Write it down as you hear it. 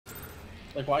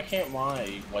Like, why can't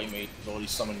my white mate ability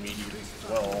summon meteors as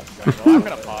well? Well, I'm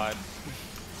gonna pod.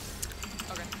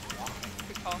 Okay.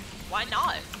 Good call. Why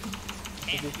not?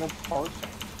 There's no parsing.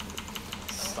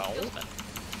 So?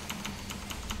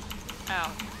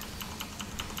 Ow.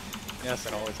 Yes,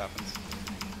 it always happens.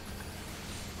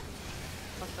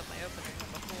 Fucked up my opening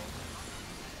on the pool.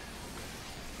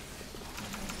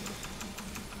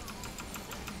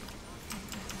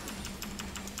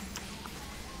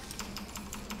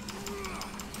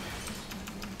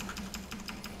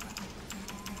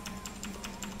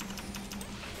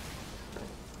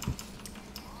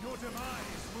 Your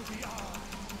demise will be ours.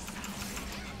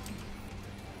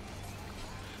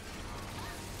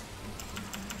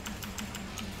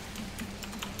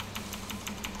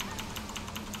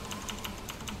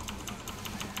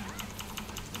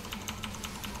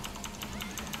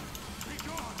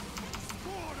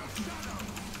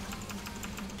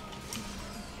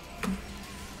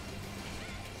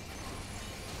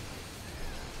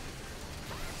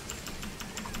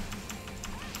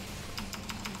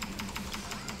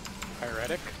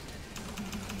 Pyretic.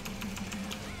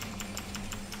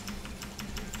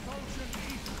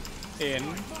 In.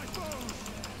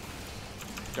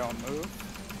 Don't move.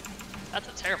 That's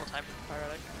a terrible time for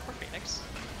Pyrotic. Poor Phoenix.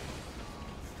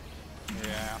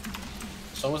 Yeah.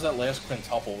 So was that last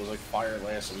quintuple, was like fire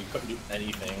last, so we couldn't do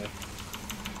anything.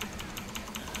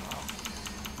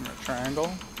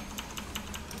 Triangle.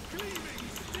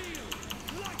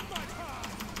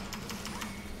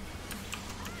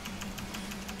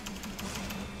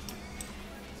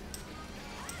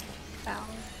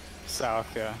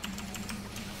 South, yeah.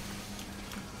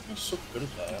 I'm so good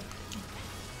at that.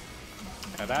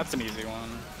 Yeah, that's an easy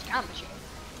one. Geometry.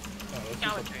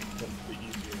 Geometry. The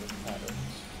easier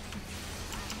patterns.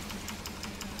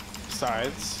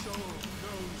 Sides.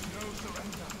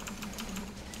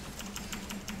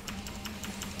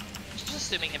 Just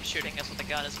assuming him shooting us with a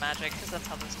gun is magic, because that's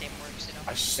how this game works, you know?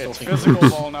 I still It's think physical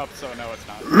blown up, so no, it's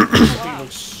not. it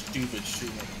looks stupid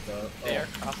shooting with the. They are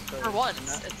crossbow. For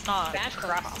once, it's not. That's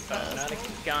crossbow, not a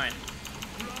gun.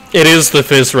 It is the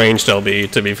fizz ranged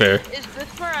LB, to be fair. Is this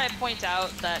where I point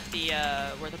out that the,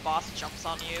 where the boss jumps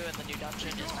on you in the new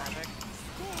dungeon is magic?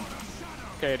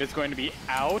 Okay, it is going to be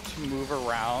out, move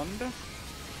around,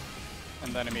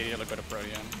 and then immediately go to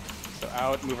Protean. So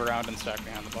out, move around, and stack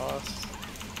behind the boss.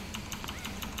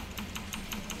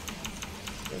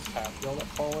 There's half y'all that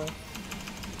fall in.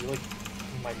 You're like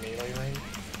in my melee range.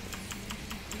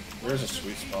 There's a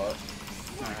sweet spot.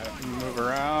 Alright, move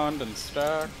around and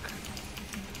stack.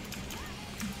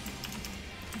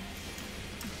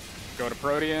 Go to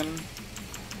Protean.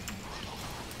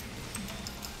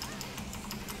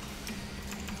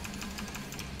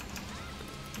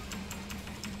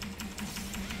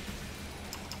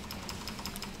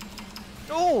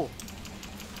 Oh!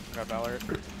 Got Valor.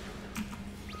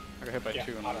 I got hit by Yeah,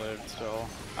 2 and I lived still.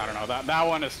 I don't know, that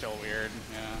one is still weird,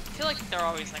 yeah. I feel like they're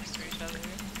always next to each other.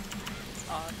 It's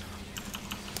odd.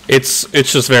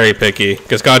 It's just very picky,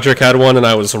 because Godric had one and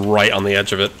I was right on the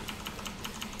edge of it.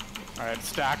 Alright,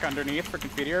 stack underneath for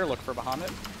Confiteor, look for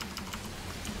Bahamut.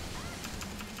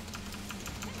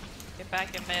 Get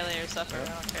back in melee or suffer, I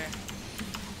don't care.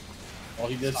 Well,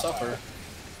 he did suffer.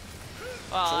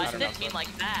 Well, I don't didn't know, mean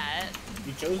like that.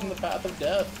 He chosen the path of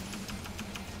death.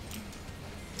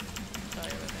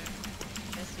 Sorry, Wither.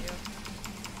 Miss you.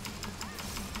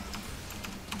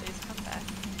 Please come back.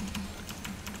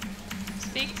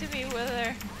 Speak to me,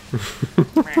 Wither.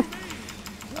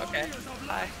 Okay.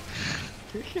 Hi.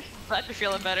 Glad you're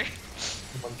feeling better.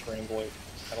 I'm translate.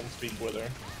 I don't speak with her.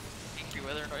 Angry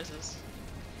Wither noises.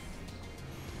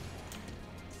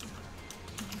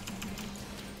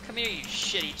 Come here, you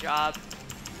shitty job.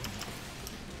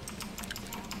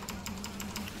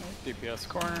 DPS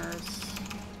corners.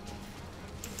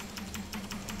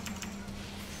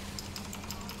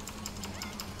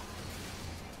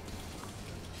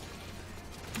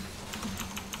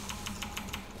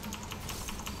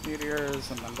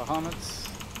 Meteors and then Bahamuts.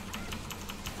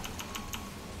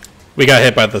 We got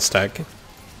hit by the stack.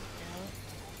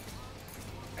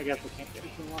 I guess we can't get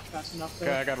anything off fast enough though.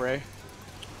 Okay, I got Ray.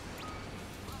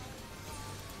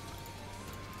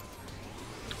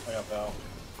 I got Val.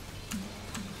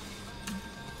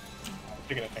 I'm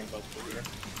picking a thing close to here.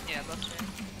 Yeah, that's fair.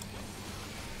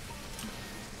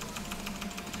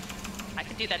 I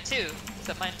can do that too,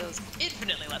 except mine does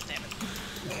infinitely less damage.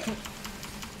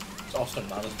 It's also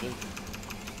not as big.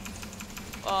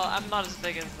 Well, I'm not as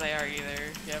big as they are either,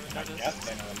 if you haven't I noticed. guess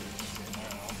they know.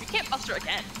 You can't buster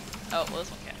again. Oh, well,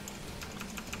 this one can.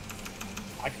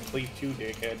 I can cleave too,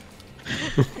 dickhead.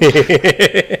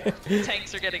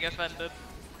 Tanks are getting offended.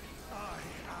 I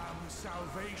am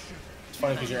salvation. It's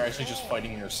funny because you're actually just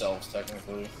fighting yourselves,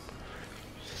 technically.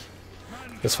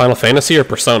 Is Final Fantasy or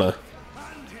Persona?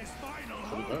 And his final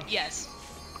Pretty good. Yes.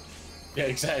 Yeah,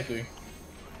 exactly.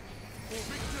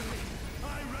 victory.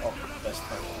 I Oh, best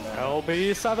time.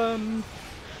 LB7.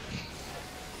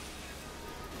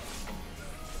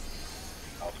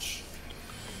 Ouch.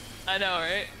 I know,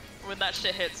 right? When that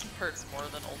shit hurts more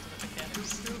than ultimate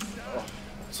mechanics. Oh,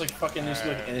 it's like fucking just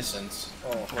like innocence.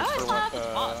 Oh, How do I still have this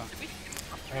what, boss? Did we...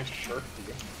 I shirt for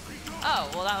you. Oh,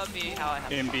 well that would be how I have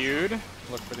the boss. Imbued.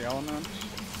 Look for the element.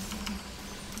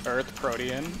 Earth,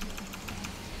 Protean.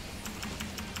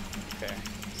 Okay,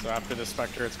 so after the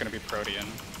Spectre, it's going to be Protean.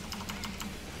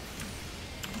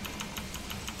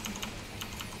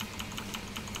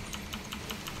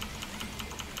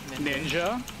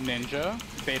 Ninja.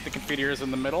 Bait the Confiteors in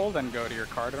the middle, then go to your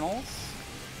Cardinals.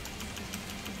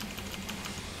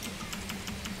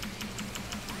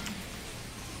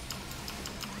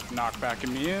 Knockback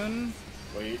immune.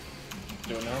 Wait.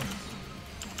 Do it now.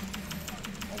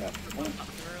 I got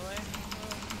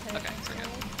Okay, so good.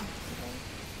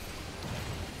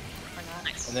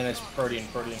 Nice. And then it's Protean.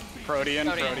 Protean,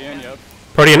 yep.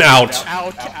 Protean out.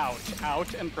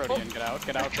 Out, and Protean. Get out.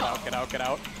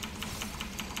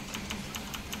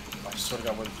 I swear to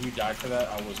God, if you died for that,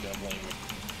 I was gonna blame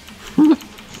you.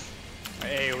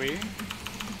 AoE.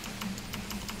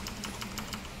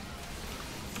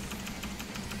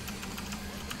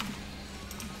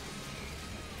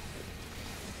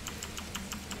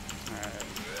 Alright.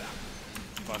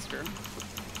 Buster.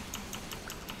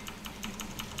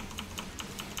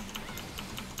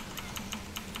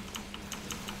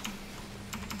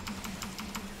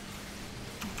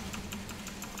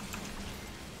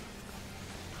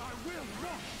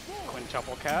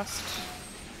 Quintuple cast.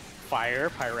 Fire,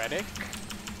 Pyretic.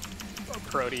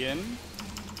 Protean.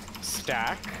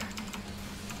 Stack.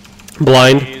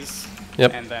 Blind. Phase,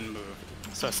 Yep. and then move.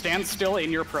 So stand still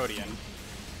in your Protean.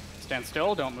 Stand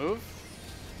still, don't move.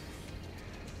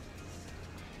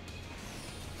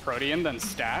 Protean, then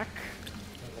stack.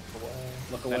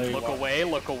 Look Then away.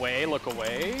 look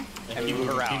away, and keep move moving,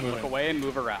 around. keep Look moving. away and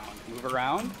move around. Move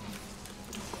around.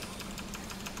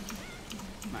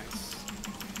 Nice.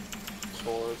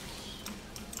 Swords.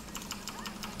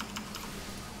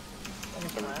 I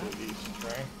think they're really east,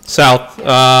 right? South.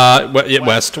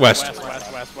 West. West.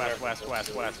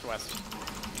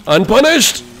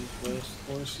 Unpunished. West,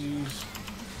 horses.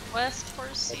 West for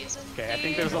season. Okay, I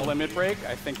think there's a limit break.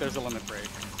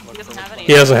 Look He doesn't have any.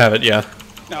 He doesn't have it. Yeah.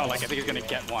 No, like I think he's gonna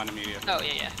get one immediately. Oh,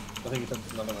 yeah. I think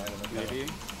it's another item. Maybe.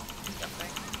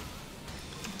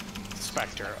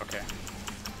 Spectre, okay.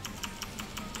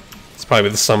 It's probably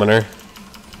the summoner.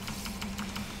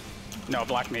 No,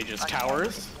 Black Mages.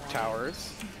 Towers.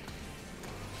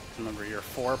 Remember, you're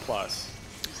 4+.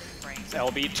 It's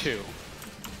LB2.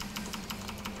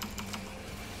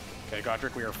 Okay,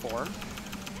 Godric, we are 4.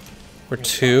 We're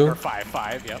 2. Or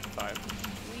 5, yep, 5.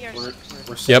 We are We're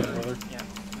Yep. 7, brother.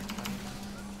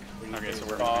 Okay, so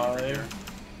we're 5, over here.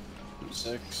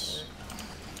 6,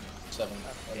 7.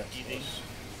 Oh,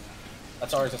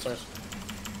 that's ours.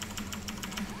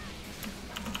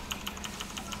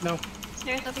 No.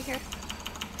 There's over here.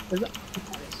 Is it?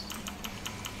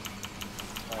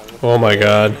 Oh my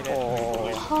God.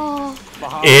 Oh.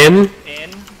 Bahamut.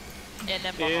 In.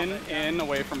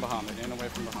 Away from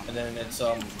Bahamut. And then it's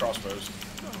crossbows.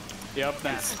 Yep,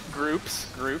 then groups.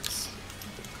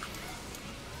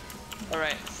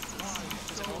 Alright.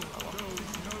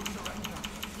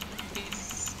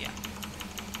 Yeah.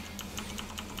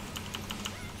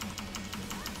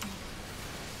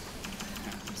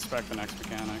 Expect the next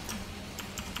mechanic.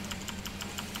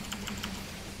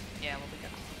 Yeah, we'll be good.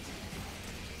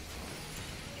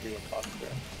 Do a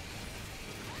cluster.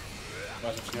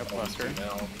 Might as well Yep, just cluster.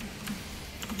 now.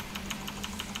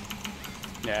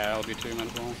 Yeah, LB2 might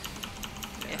as well.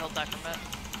 Yeah, he'll die from it.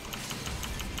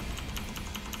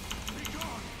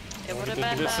 It would have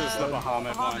been. This is the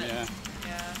Bahamut one, yeah.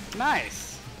 Yeah.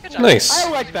 Nice. Good job. Nice. I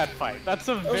like that fight. That's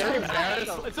a very Varus.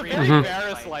 It's a very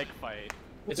Varus-like fight.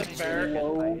 It's a very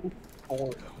slow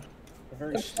forward. A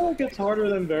very I feel like it's harder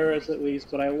than Varus at least,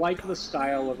 but I like the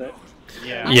style of it.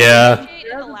 Yeah. Yeah.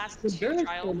 In the last two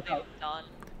trials they've done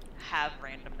have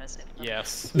randomness in them.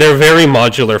 Yes. They're very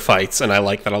modular fights, and I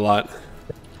like that a lot.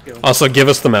 Also, give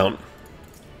us the mount.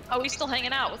 Oh, he's still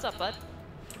hanging out. What's up, bud?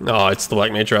 Oh, it's the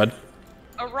Black Mage Rod.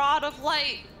 A rod of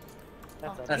light.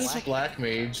 That's Black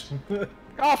Mage.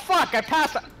 Oh fuck! I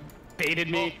passed. Baited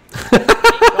me. The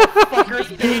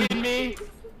fuckers baited me.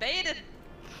 Baited.